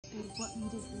What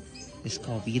meat is this? It's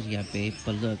called birria, babe.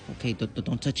 But look, okay,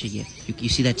 don't touch it yet. You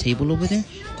see that table over there?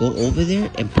 Go over there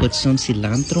and put some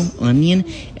cilantro, onion,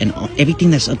 and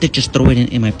everything that's up there. Just throw it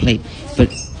in my plate.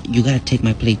 But you gotta take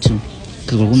my plate too,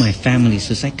 cause we're with my family,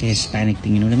 so it's like a Hispanic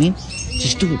thing. You know what I mean?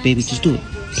 Just do it, baby. Just do it,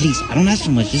 please. I don't ask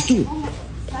for much. Just do it.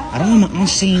 I don't want my aunt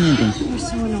saying anything. You're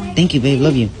so annoying. Thank you, babe.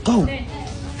 Love you. Go.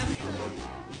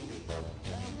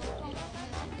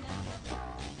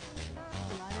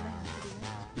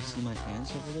 You see my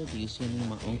aunts over there? Do you see any of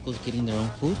my uncles getting their own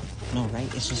food? No,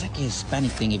 right? It's just like a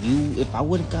Hispanic thing. If I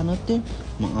would have gone up there,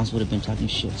 my aunts would have been talking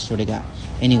shit. Swear to God.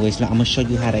 Anyways, look, I'm gonna show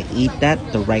you how to eat that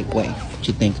the right way. What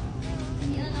you think?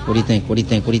 What do you think? What do you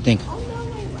think? What do you think?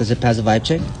 Does it pass the vibe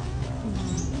check?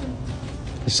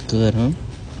 It's good, huh?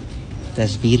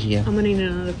 That's birria. I'm gonna need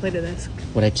another plate of this.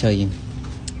 What'd I tell you?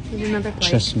 Need another plate.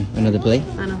 Trust me. Another plate?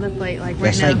 Another plate, like right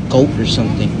That's now. like goat or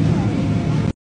something.